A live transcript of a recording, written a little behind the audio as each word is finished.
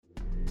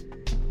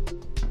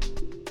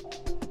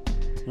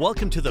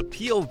Welcome to the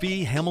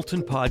POV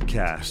Hamilton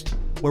podcast,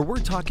 where we're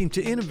talking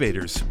to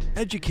innovators,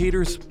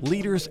 educators,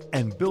 leaders,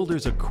 and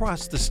builders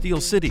across the Steel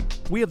City.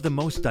 We have the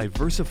most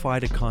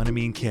diversified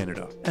economy in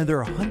Canada, and there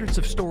are hundreds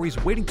of stories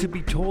waiting to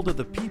be told of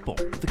the people,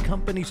 the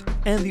companies,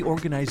 and the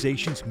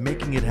organizations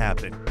making it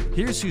happen.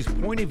 Here's whose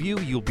point of view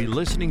you'll be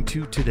listening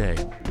to today.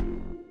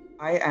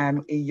 I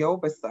am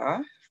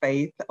Iyobasa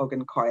Faith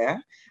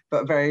Ogunkoya,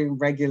 but very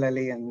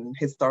regularly and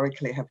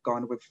historically have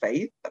gone with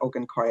Faith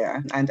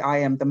Ogunkoya. And I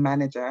am the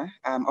manager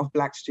of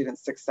Black Student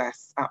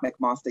Success at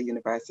McMaster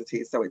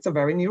University. So it's a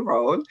very new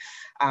role.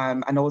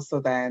 And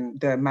also then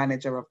the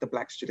manager of the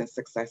Black Student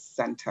Success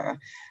Center,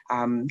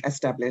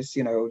 established,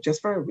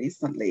 just very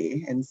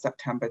recently in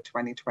September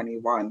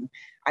 2021.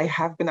 I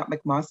have been at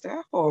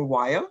McMaster for a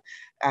while,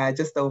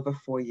 just over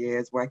 4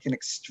 years, working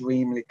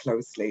extremely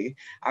closely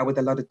with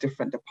a lot of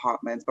different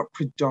departments, but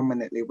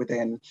predominantly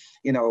within,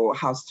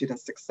 how student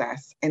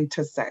success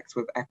intersects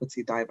with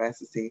equity,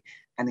 diversity,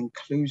 and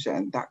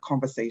inclusion, that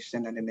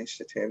conversation and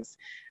initiatives.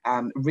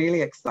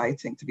 Really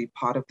exciting to be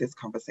part of this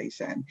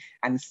conversation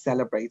and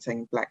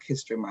celebrating Black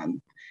History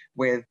Month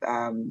with,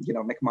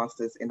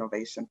 McMaster's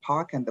Innovation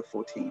Park and the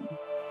full team.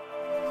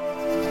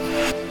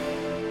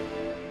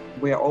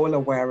 We're all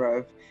aware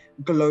of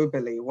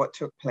globally what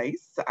took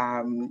place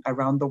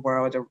around the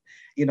world,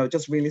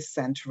 just really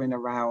centering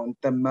around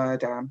the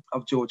murder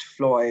of George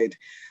Floyd.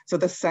 So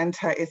the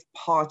center is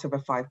part of a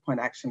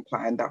 5-point action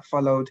plan that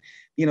followed,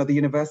 the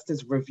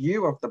university's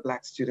review of the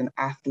Black student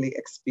athlete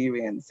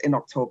experience in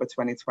October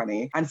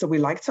 2020. And so we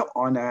like to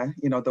honor,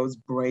 those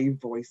brave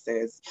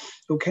voices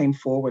who came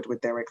forward with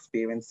their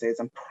experiences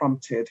and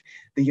prompted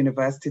the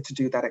university to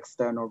do that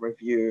external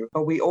review.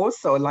 But we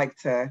also like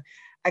to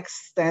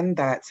extend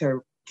that to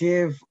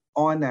give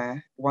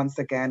honor once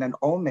again and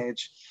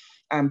homage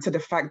to the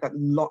fact that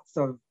lots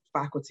of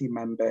faculty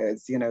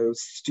members,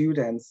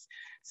 students,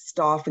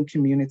 staff and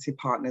community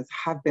partners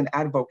have been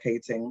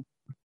advocating,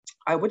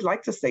 I would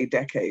like to say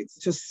decades,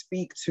 to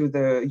speak to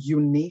the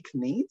unique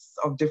needs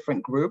of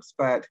different groups,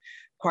 but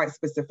quite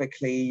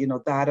specifically,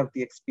 that of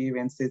the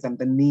experiences and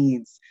the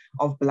needs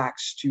of Black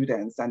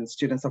students and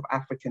students of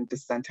African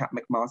descent at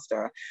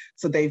McMaster.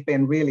 So they've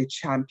been really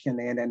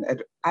championing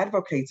and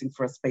advocating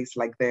for a space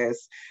like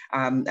this,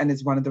 and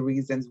is one of the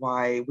reasons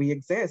why we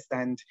exist.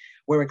 And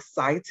we're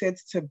excited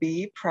to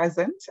be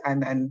present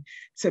and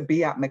to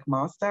be at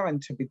McMaster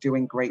and to be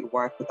doing great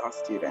work with our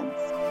students.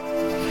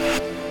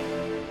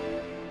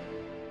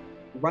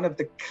 One of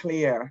the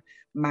clear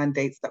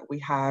mandates that we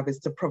have is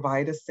to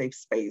provide a safe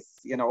space,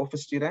 for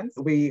students.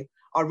 We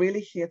are really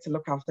here to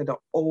look after the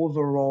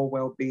overall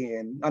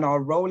well-being. And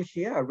our role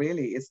here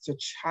really is to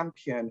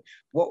champion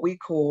what we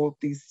call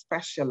these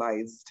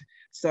specialized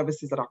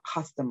services that are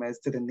customers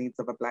to the needs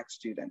of a Black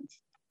student.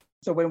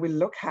 So when we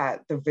look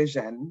at the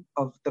vision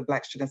of the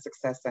Black Student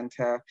Success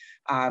Center,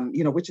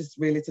 which is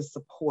really to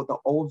support the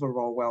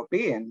overall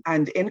well-being,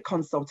 and in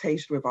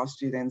consultation with our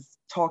students,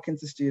 talking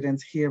to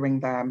students,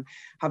 hearing them,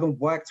 having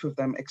worked with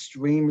them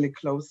extremely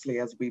closely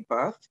as we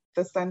birthed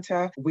the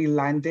center, we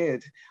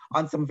landed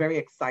on some very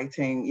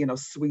exciting,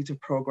 suite of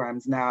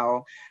programs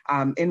now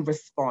in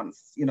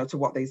response, to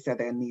what they said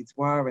their needs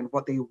were and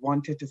what they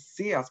wanted to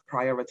see us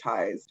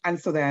prioritize. And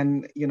so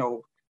then,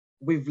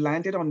 we've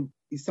landed on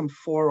some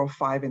 4 or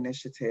 5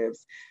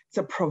 initiatives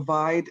to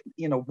provide,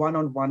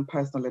 one-on-one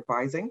personal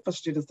advising for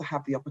students to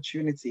have the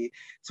opportunity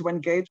to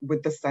engage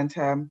with the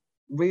center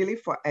really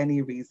for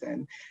any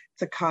reason,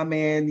 to come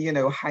in,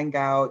 hang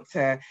out,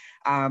 to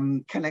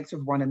connect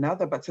with one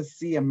another, but to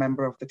see a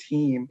member of the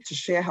team, to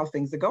share how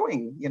things are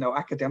going,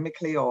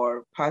 academically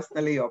or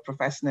personally or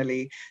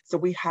professionally. So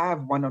we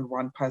have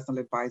one-on-one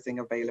personal advising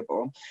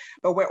available,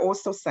 but we're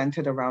also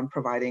centered around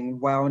providing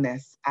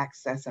wellness,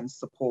 access, and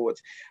support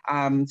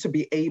to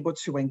be able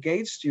to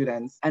engage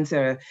students and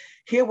to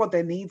hear what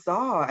their needs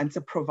are and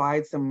to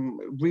provide some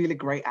really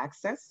great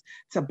access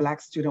to Black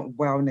student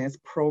wellness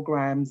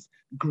programs,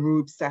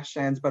 group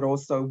sessions, but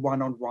also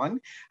one-on-one,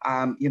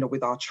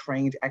 with our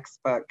trained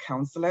expert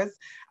counselors.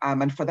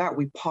 And for that,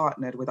 we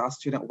partnered with our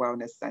Student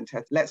Wellness Center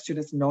to let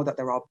students know that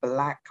there are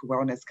Black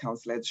wellness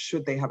counselors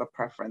should they have a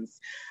preference.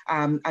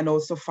 And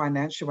also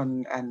financial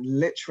and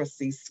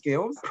literacy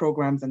skills,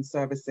 programs and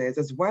services,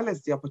 as well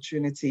as the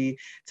opportunity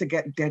to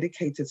get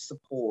dedicated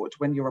support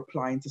when you're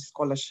applying to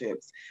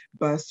scholarships,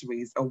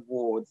 bursaries,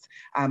 awards,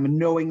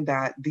 knowing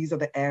that these are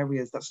the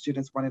areas that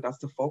students wanted us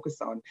to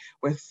focus on.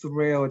 We're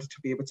thrilled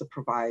to be able to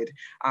provide,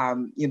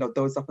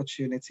 those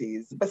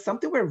opportunities. But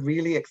something we're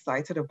really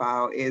excited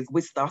about is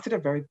we started a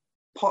very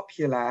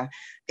popular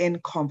In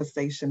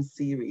Conversation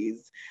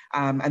series.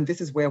 And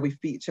this is where we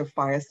feature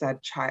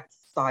fireside chat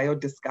style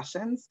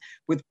discussions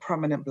with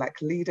prominent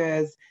Black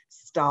leaders,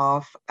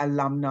 staff,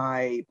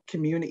 alumni,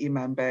 community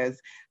members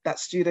that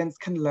students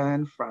can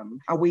learn from.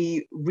 And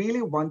we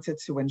really wanted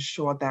to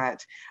ensure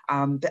that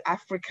the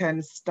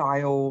African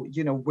style,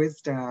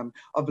 wisdom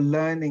of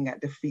learning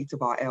at the feet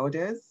of our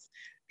elders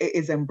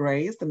is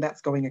embraced, and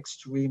that's going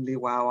extremely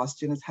well. Our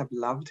students have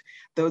loved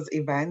those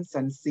events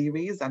and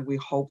series, and we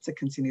hope to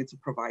continue to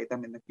provide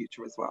them in the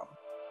future as well.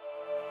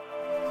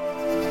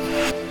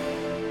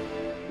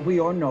 We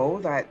all know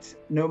that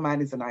no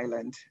man is an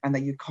island and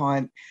that you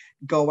can't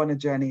go on a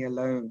journey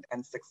alone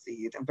and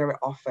succeed. And very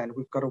often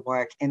we've got to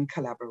work in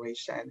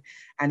collaboration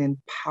and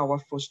in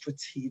powerful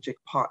strategic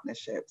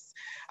partnerships.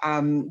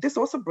 This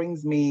also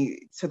brings me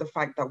to the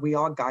fact that we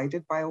are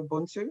guided by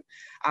Ubuntu,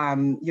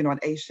 an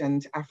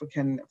ancient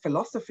African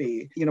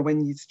philosophy,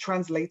 when it's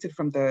translated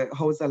from the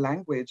Xhosa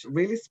language,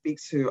 really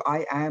speaks to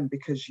I am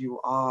because you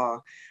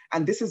are.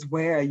 And this is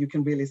where you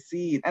can really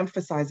see it,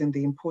 emphasizing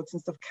the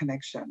importance of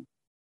connection,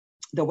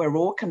 that we're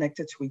all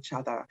connected to each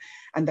other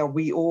and that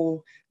we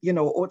all,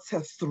 ought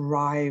to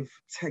thrive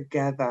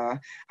together.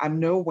 I'm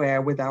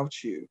nowhere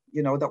without you,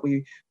 that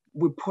we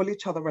pull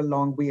each other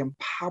along, we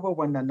empower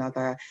one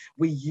another,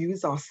 we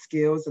use our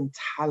skills and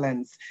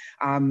talents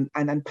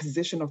and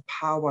position of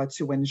power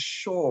to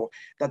ensure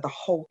that the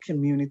whole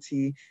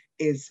community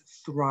is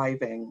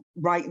thriving.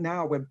 Right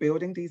now, we're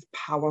building these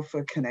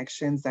powerful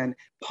connections and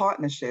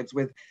partnerships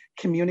with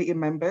community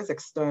members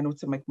external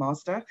to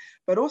McMaster,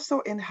 but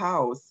also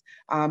in-house.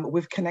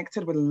 We've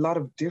connected with a lot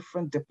of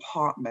different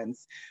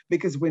departments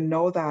because we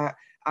know that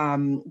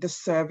the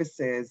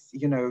services,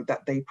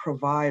 that they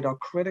provide are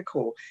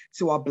critical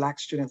to our Black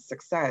students'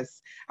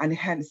 success. And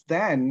hence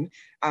then,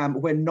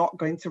 we're not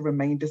going to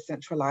remain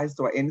decentralized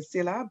or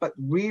insular, but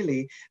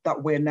really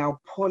that we're now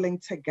pulling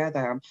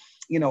together,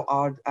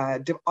 our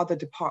other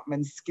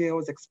departments'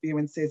 skills,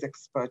 experiences,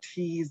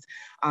 expertise,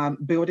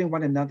 building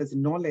one another's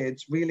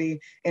knowledge, really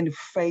in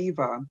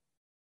favor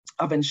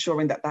of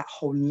ensuring that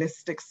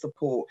holistic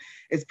support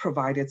is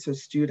provided to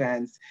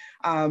students.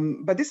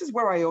 But this is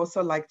where I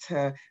also like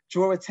to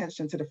draw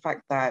attention to the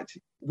fact that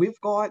we've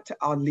got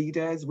our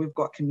leaders, we've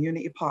got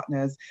community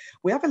partners,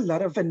 we have a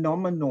lot of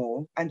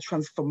phenomenal and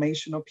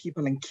transformational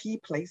people in key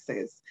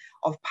places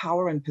of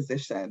power and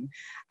position.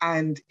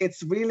 And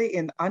it's really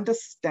in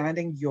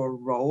understanding your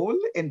role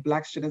in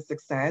Black student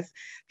success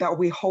that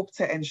we hope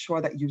to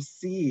ensure that you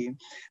see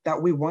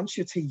that we want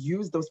you to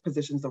use those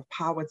positions of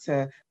power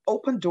to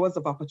open doors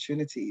of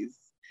opportunities,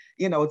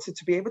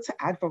 to be able to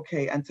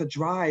advocate and to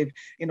drive,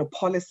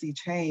 policy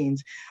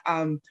change.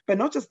 But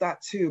not just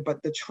that too,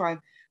 but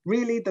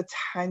really the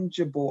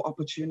tangible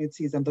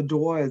opportunities and the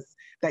doors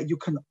that you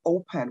can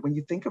open when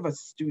you think of a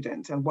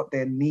student and what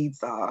their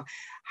needs are.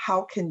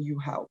 How can you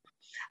help?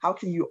 How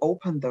can you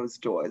open those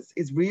doors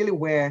is really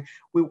where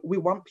we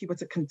want people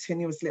to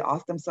continuously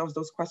ask themselves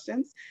those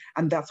questions.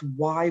 And that's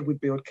why we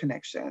build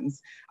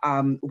connections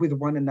with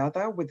one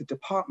another, with the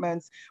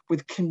departments,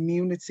 with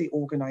community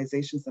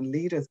organizations and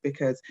leaders,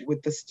 because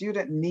with the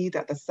student need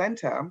at the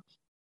center,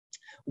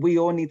 we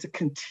all need to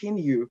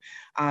continue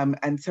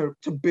and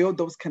to build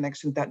those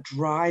connections that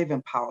drive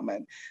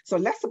empowerment. So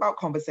less about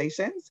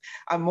conversations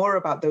and more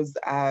about those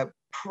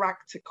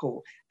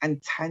practical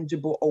and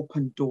tangible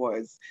open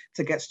doors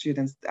to get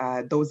students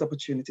those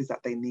opportunities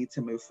that they need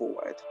to move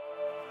forward.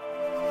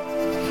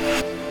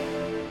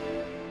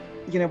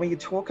 When you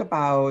talk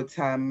about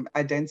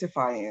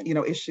identifying,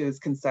 issues,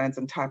 concerns,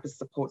 and type of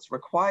supports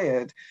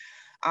required,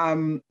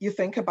 you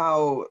think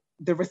about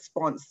the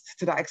response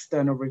to that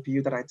external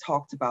review that I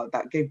talked about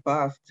that gave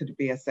birth to the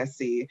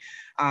BSSE,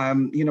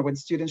 when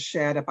students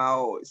shared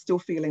about still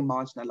feeling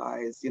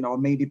marginalized,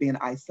 maybe being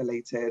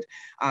isolated,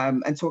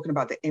 and talking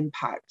about the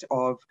impact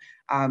of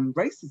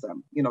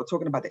racism,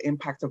 talking about the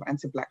impact of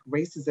anti-Black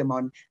racism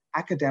on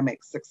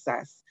academic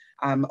success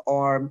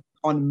or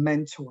on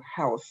mental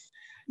health,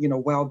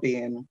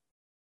 well-being,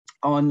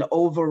 on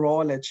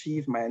overall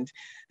achievement.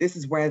 This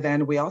is where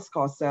then we ask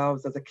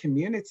ourselves as a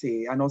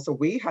community, and also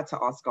we had to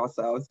ask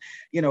ourselves,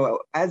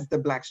 as the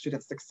Black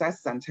Student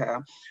Success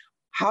Center,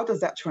 how does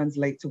that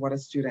translate to what a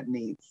student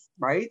needs,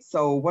 right?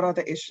 So what are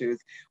the issues?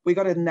 We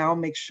got to now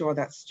make sure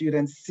that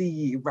students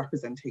see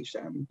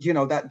representation,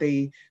 that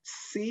they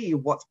see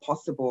what's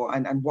possible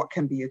and what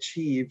can be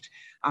achieved.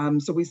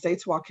 So we say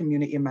to our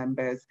community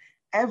members,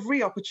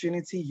 every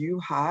opportunity you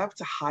have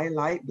to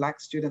highlight Black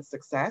student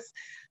success,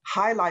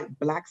 highlight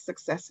Black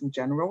success in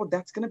general,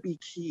 that's going to be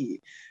key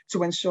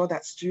to ensure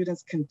that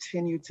students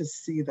continue to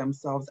see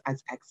themselves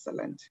as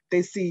excellent.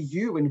 They see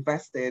you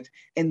invested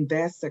in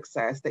their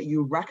success, that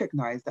you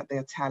recognize that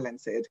they're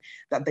talented,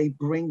 that they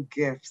bring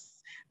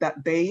gifts,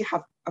 that they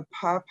have a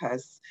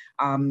purpose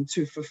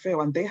to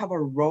fulfill, and they have a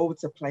role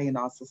to play in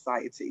our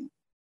society.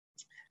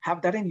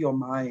 Have that in your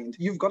mind.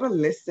 You've got to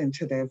listen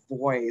to their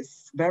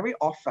voice. Very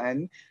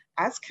often,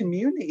 as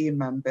community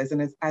members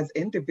and as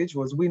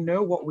individuals, we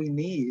know what we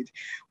need.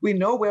 We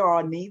know where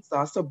our needs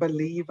are. So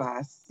believe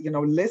us,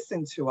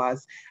 listen to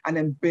us, and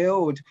then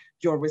build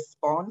your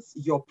response,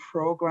 your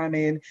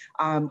programming,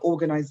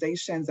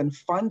 organizations and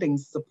funding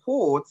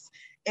supports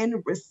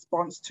in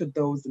response to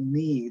those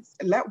needs.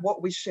 Let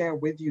what we share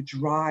with you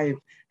drive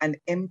and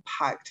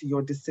impact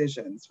your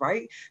decisions,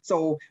 right?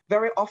 So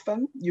very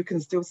often you can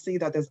still see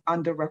that there's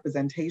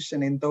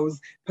underrepresentation in those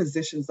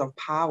positions of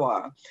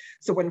power.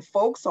 So when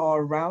folks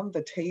are around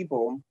the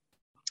table,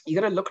 you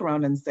got to look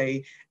around and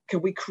say,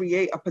 can we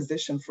create a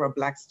position for a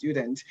Black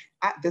student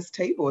at this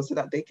table so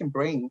that they can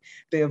bring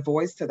their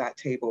voice to that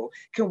table?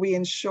 Can we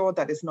ensure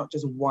that it's not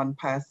just one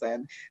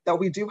person, that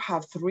we do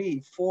have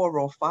 3, 4,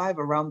 or 5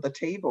 around the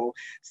table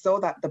so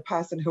that the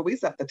person who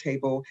is at the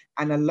table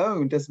and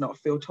alone does not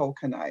feel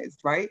tokenized,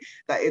 right?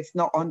 That it's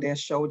not on their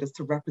shoulders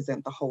to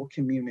represent the whole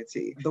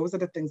community. Those are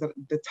the things, that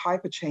the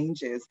type of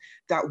changes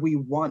that we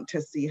want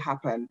to see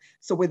happen.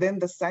 So within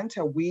the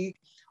center, we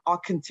are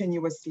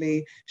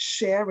continuously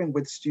sharing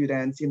with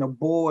students,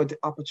 board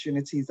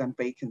opportunities and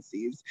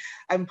vacancies,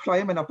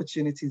 employment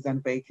opportunities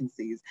and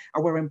vacancies.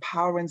 And we're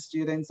empowering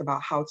students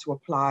about how to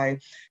apply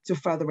to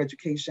further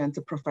education,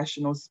 to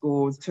professional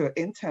schools, to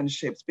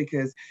internships,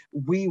 because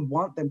we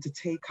want them to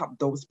take up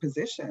those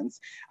positions.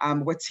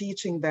 We're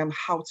teaching them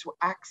how to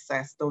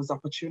access those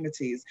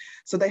opportunities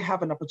so they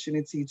have an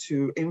opportunity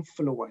to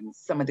influence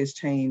some of this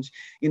change,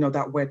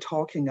 that we're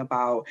talking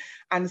about.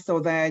 And so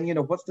then,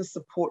 what's the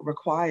support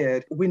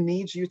required? We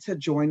need you to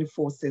join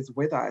forces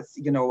with us,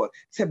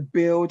 to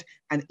build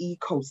an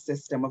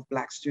ecosystem of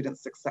Black student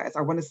success.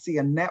 I want to see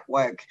a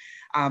network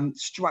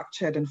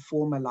structured and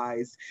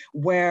formalized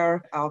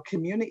where our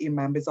community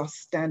members are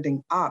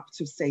standing up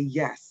to say,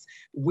 yes,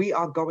 we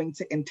are going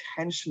to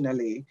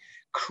intentionally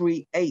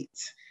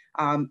create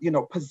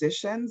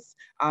positions,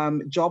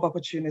 job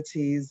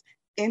opportunities,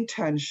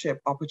 internship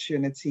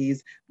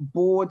opportunities,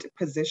 board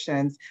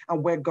positions,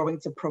 and we're going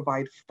to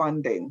provide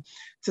funding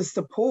to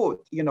support,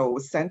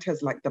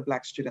 centers like the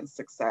Black Student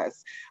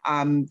Success,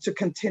 to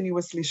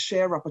continuously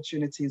share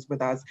opportunities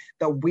with us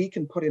that we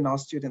can put in our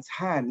students'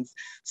 hands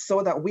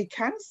so that we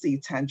can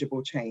see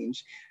tangible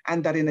change,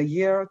 and that in a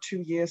year, 2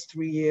 years,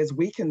 3 years,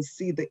 we can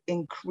see the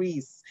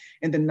increase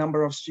in the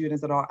number of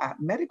students that are at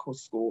medical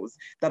schools,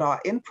 that are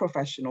in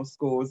professional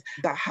schools,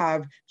 that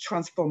have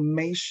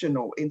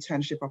transformational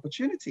internship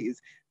opportunities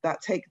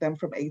that take them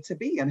from A to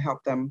B and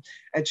help them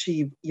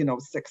achieve,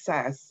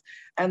 success.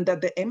 And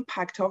that the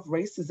impact of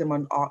racism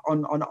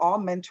on our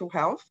mental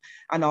health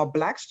and our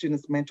Black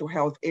students' mental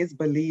health is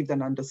believed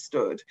and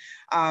understood.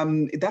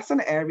 That's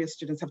an area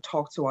students have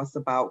talked to us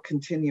about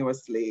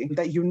continuously,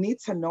 that you need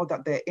to know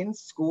that they're in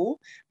school,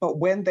 but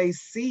when they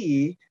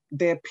see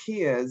their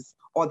peers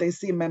or they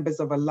see members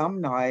of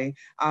alumni,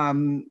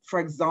 for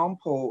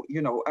example,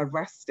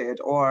 arrested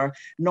or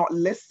not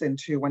listened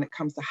to when it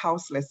comes to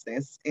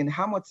houselessness in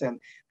Hamilton,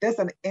 there's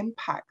an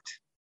impact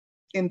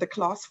in the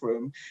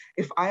classroom.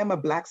 If I am a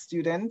Black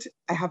student,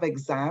 I have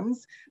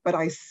exams, but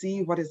I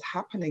see what is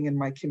happening in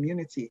my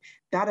community,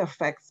 that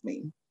affects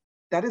me.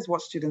 That is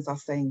what students are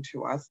saying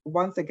to us.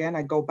 Once again,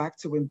 I go back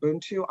to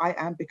Ubuntu. I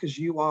am because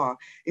you are.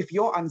 If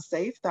you're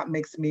unsafe, that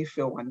makes me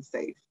feel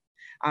unsafe.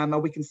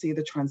 And we can see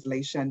the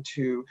translation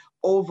to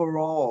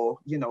overall,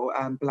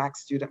 Black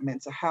student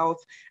mental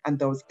health and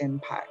those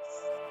impacts.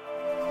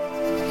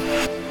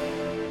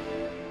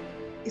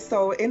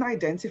 So in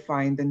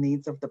identifying the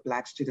needs of the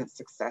Black Student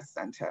Success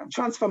Center,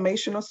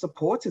 transformational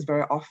support is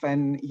very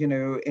often,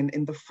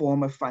 in the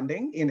form of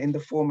funding, in the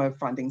form of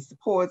funding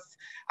supports,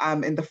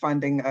 in the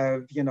funding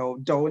of,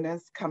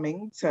 donors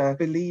coming to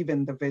believe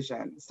in the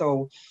vision.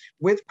 So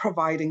with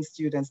providing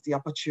students the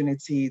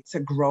opportunity to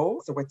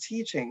grow, so we're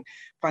teaching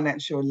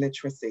financial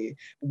literacy,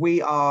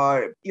 we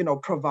are,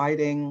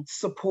 providing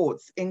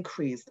supports,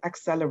 increased,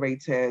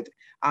 accelerated,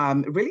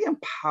 really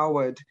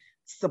empowered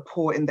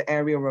support in the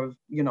area of,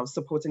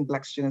 supporting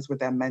Black students with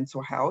their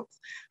mental health,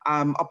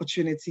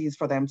 opportunities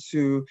for them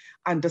to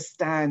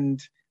understand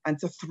and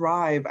to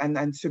thrive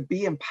and to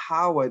be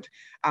empowered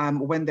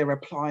when they're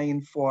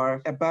applying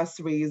for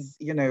bursaries,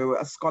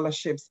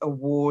 scholarships,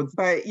 awards.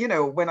 But,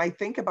 when I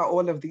think about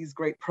all of these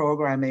great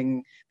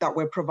programming that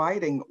we're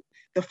providing,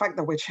 the fact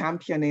that we're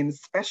championing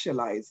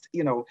specialized,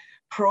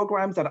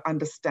 programs that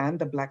understand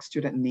the Black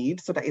student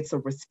need so that it's a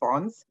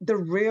response. The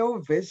real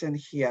vision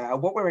here,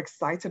 what we're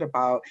excited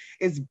about,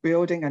 is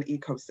building an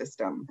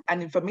ecosystem.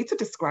 And for me to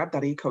describe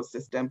that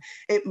ecosystem,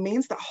 it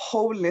means that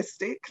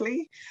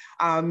holistically,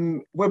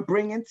 we're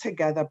bringing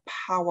together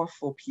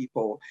powerful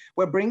people.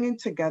 We're bringing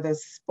together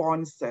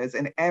sponsors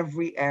in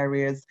every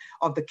areas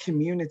of the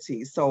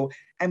community. So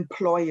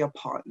employer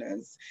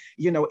partners,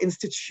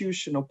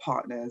 institutional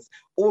partners,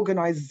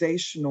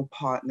 organizational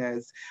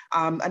partners,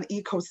 an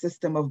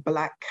ecosystem of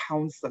Black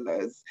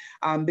counselors,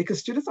 because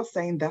students are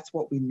saying that's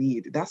what we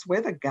need. That's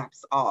where the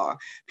gaps are.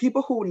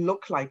 People who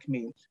look like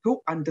me,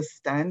 who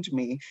understand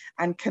me,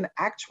 and can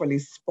actually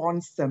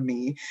sponsor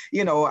me,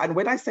 and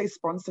when I say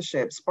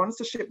sponsorship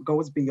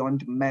goes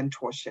beyond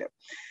mentorship.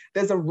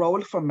 There's a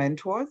role for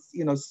mentors,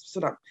 so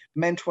that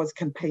mentors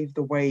can pave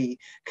the way,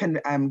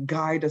 can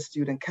guide a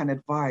student, can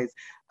advise.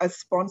 A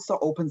sponsor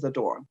opens a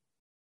door.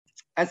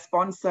 A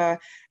sponsor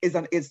is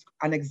an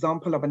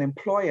example of an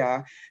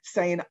employer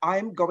saying,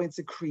 I'm going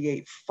to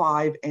create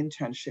 5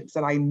 internships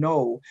that I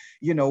know,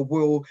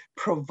 will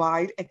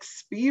provide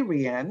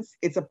experience.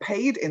 It's a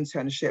paid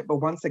internship, but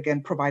once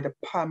again, provide a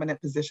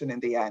permanent position in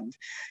the end.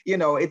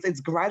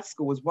 It's grad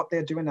school is what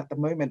they're doing at the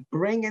moment,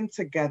 bringing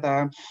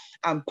together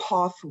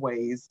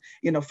pathways,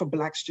 for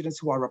Black students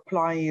who are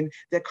applying.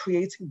 They're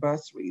creating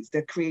bursaries,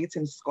 they're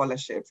creating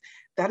scholarships.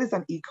 That is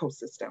an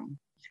ecosystem.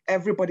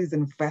 Everybody's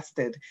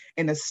invested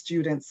in a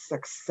student's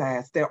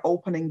success. They're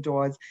opening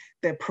doors,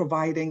 they're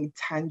providing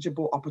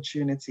tangible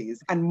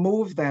opportunities and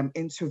move them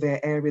into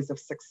their areas of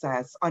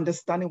success,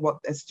 understanding what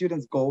a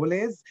student's goal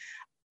is,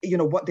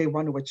 what they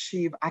want to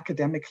achieve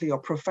academically or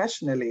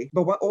professionally,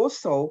 but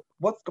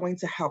what's going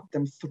to help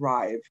them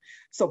thrive.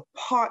 So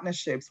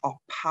partnerships are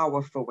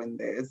powerful in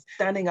this.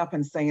 Standing up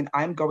and saying,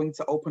 I'm going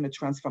to open a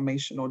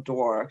transformational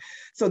door.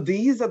 So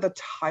these are the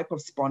type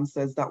of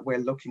sponsors that we're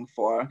looking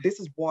for. This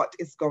is what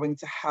is going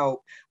to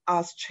help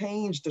us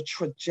change the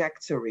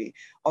trajectory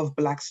of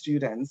Black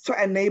students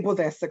to enable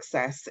their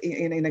success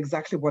in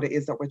exactly what it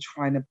is that we're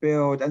trying to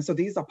build. And so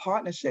these are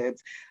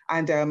partnerships.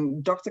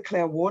 And Dr.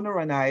 Claire Warner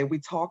and I, we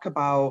talk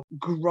about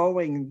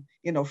growing,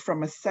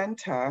 from a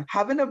center,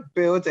 having a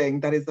building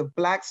that is a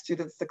Black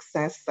Student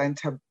Success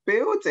Center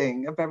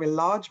building, a very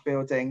large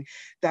building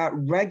that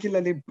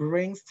regularly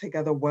brings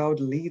together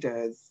world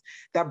leaders,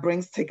 that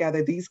brings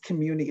together these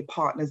community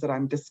partners that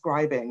I'm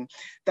describing,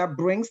 that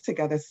brings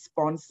together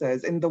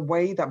sponsors in the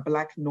way that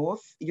Black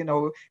North,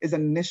 is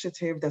an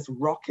initiative that's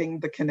rocking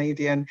the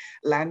Canadian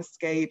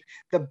landscape,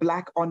 the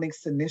Black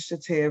Onyx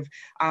Initiative,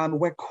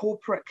 where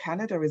corporate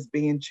Canada is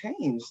being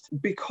changed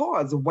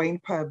because Wayne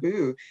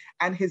Purbu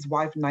and his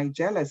wife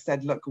Nigella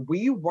said, look,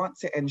 we want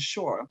to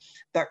ensure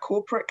that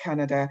corporate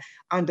Canada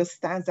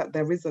understands that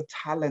there is a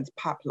talent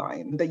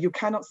pipeline, that you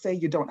cannot say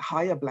you don't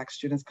hire Black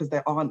students because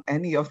there aren't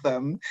any of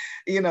them,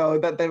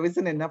 that there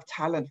isn't enough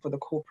talent for the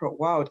corporate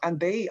world. And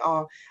they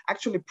are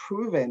actually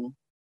proving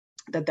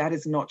that that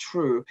is not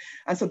true.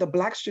 And so the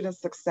Black Student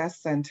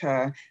Success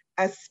Center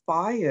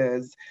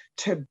aspires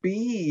to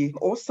be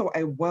also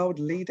a world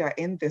leader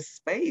in this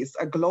space,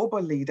 a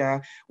global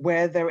leader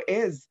where there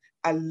is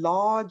a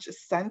large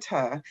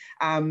center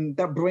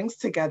that brings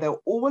together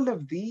all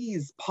of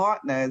these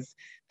partners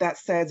that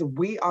says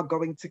we are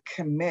going to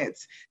commit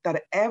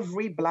that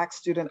every Black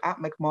student at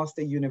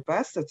McMaster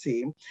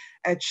University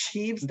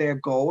achieves their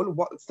goal,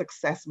 what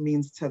success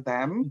means to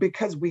them,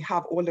 because we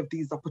have all of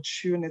these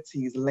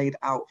opportunities laid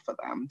out for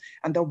them,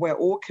 and that we're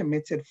all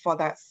committed for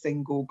that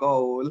single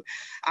goal.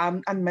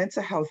 And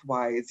mental health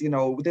wise,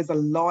 there's a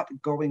lot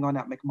going on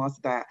at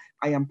McMaster that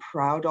I am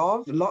proud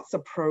of, lots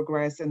of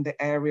progress in the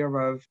area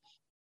of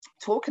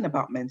talking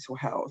about mental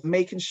health,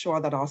 making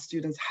sure that our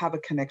students have a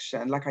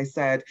connection, like I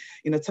said,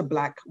 to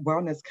Black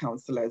wellness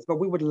counselors. But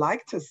we would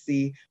like to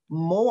see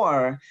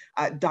more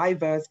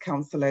diverse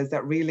counselors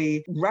that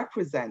really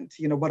represent,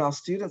 what our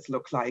students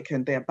look like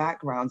and their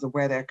backgrounds and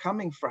where they're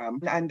coming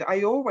from. And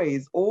I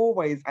always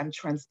am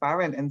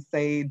transparent and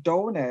say,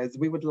 donors,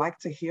 we would like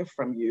to hear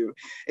from you.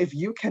 If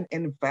you can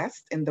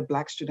invest in the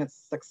Black Student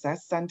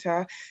Success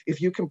Center, if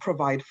you can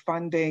provide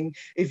funding,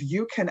 if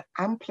you can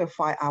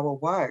amplify our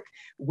work,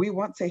 we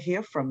want to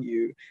hear from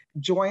you.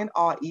 Join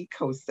our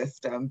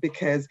ecosystem,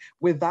 because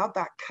without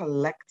that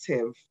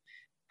collective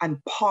and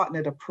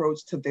partnered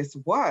approach to this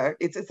work,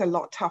 it's a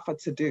lot tougher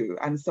to do.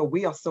 And so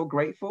we are so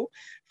grateful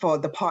for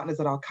the partners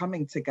that are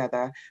coming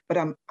together, but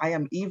I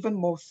am even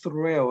more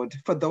thrilled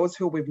for those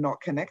who we've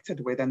not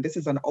connected with. And this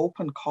is an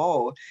open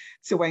call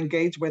to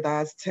engage with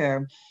us,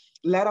 to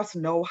let us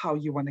know how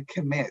you want to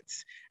commit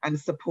and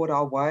support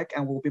our work,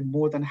 and we'll be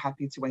more than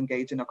happy to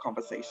engage in a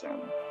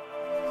conversation.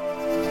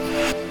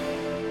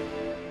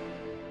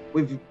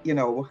 We've,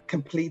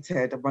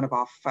 completed one of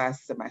our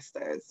first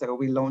semesters. So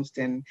we launched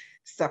in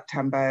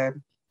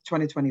September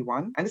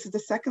 2021. And this is the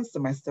second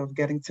semester of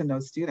getting to know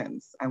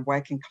students and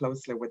working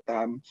closely with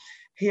them,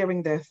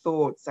 hearing their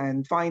thoughts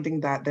and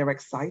finding that their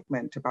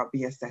excitement about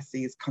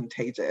BSSC is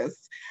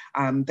contagious.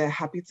 They're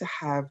happy to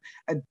have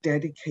a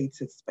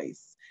dedicated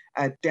space,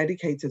 a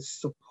dedicated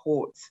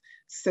support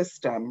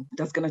system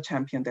that's going to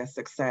champion their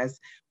success.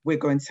 We're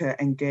going to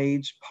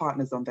engage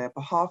partners on their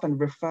behalf and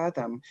refer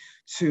them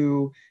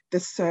to the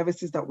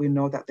services that we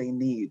know that they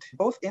need,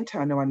 both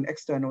internal and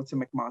external to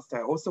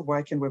McMaster, also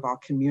working with our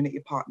community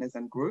partners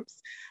and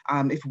groups,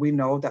 if we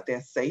know that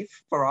they're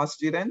safe for our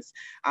students,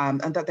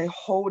 and that they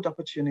hold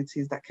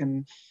opportunities that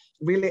can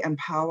really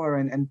empower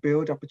and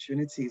build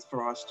opportunities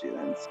for our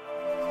students.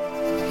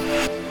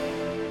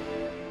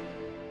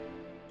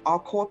 Our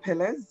core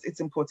pillars, it's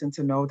important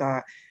to know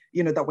that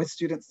that we're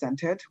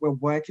student-centered. We're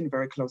working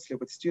very closely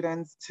with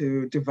students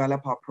to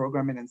develop our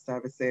programming and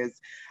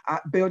services,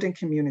 building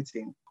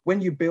community.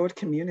 When you build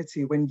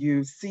community, when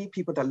you see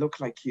people that look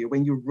like you,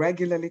 when you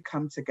regularly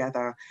come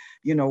together,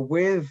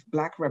 with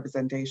Black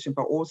representation,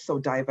 but also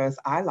diverse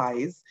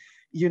allies,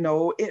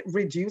 it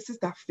reduces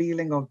that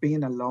feeling of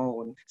being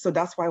alone. So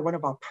that's why one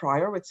of our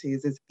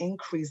priorities is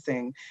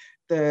increasing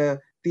the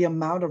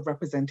amount of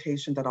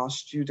representation that our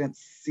students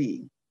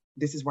see.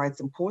 This is why it's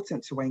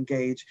important to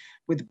engage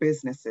with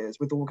businesses,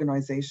 with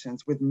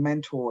organizations, with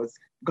mentors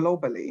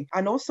globally.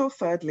 And also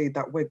thirdly,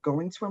 that we're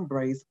going to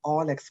embrace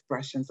all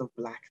expressions of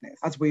Blackness.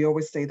 As we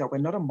always say, that we're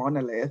not a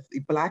monolith.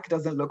 Black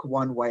doesn't look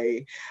one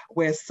way.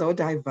 We're so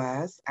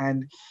diverse,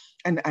 and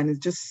And it's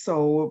just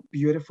so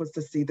beautiful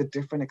to see the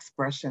different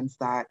expressions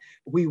that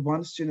we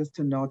want students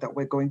to know that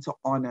we're going to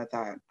honor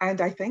that. And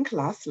I think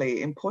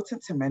lastly,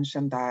 important to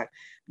mention that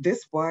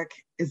this work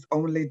is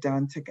only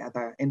done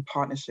together in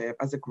partnership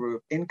as a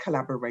group, in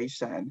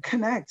collaboration.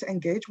 Connect,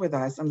 engage with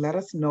us, and let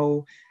us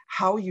know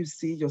how you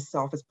see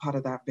yourself as part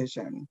of that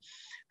vision.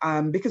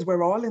 Because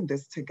we're all in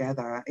this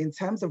together in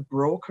terms of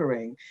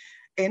brokering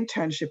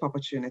internship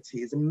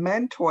opportunities,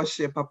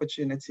 mentorship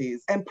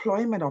opportunities,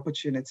 employment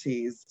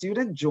opportunities.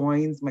 Student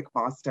joins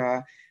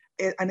McMaster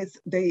and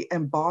they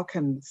embark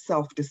on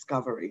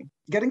self-discovery,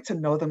 getting to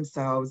know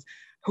themselves,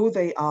 who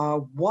they are,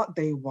 what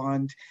they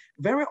want.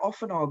 Very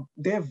often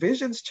their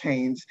visions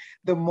change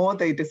the more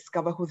they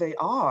discover who they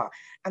are.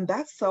 And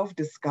that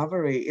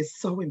self-discovery is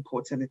so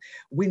important.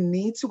 We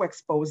need to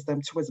expose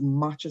them to as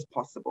much as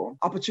possible.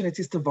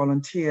 Opportunities to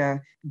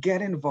volunteer,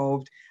 get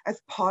involved as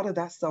part of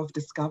that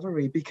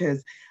self-discovery,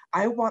 because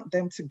I want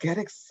them to get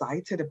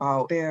excited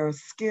about their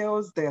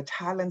skills, their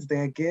talents,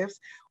 their gifts,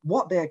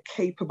 what they're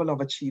capable of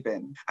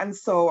achieving. And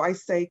so I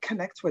say,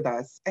 connect with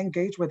us,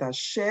 engage with us,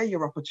 share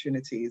your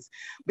opportunities,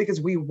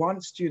 because we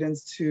want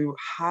students to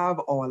have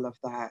all of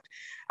that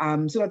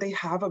so that they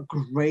have a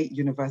great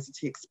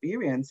university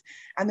experience.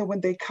 And then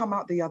when they come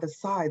out the other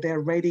side, they're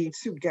ready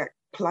to get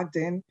plugged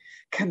in,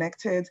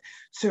 connected,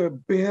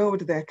 to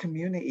build their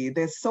community.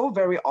 They're so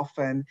very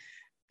often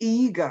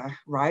eager,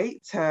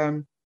 right,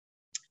 to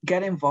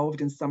get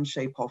involved in some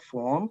shape or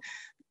form,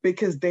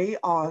 because they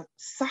are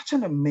such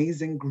an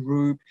amazing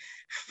group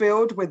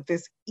filled with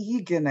this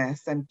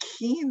eagerness and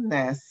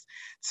keenness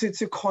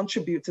to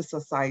contribute to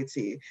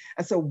society.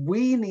 And so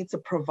we need to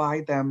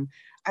provide them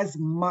as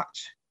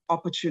much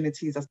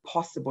opportunities as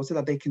possible so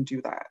that they can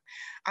do that.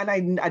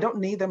 And I don't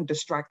need them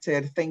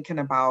distracted thinking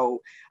about,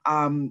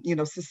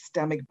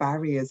 systemic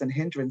barriers and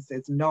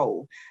hindrances.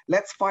 No,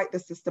 let's fight the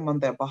system on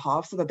their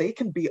behalf so that they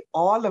can be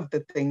all of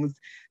the things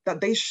that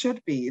they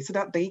should be, so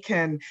that they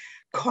can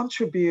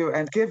contribute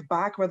and give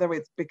back, whether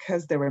it's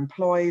because they're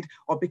employed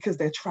or because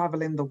they're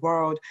traveling the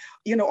world,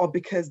 or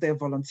because they're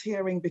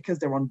volunteering, because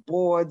they're on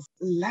boards.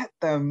 Let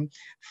them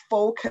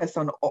focus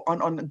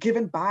on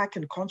giving back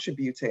and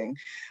contributing.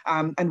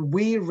 And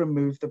we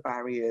remove the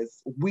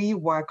barriers. We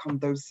work on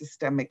those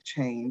systemic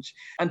change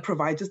and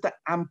provide just the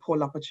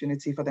ample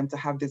opportunity for them to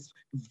have this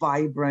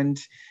vibrant,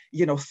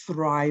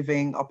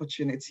 thriving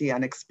opportunity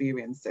and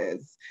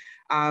experiences.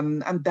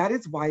 And that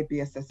is why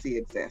BSSC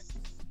exists.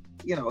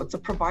 To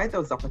provide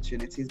those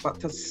opportunities, but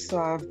to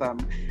serve them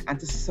and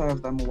to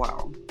serve them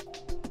well.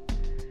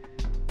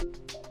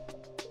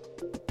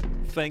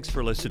 Thanks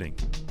for listening.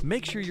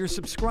 Make sure you're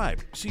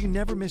subscribed so you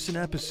never miss an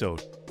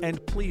episode.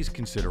 And please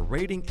consider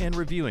rating and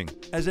reviewing,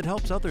 as it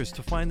helps others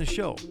to find the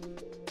show.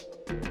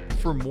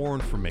 For more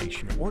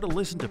information or to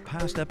listen to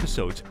past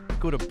episodes,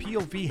 go to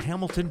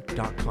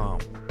povhamilton.com.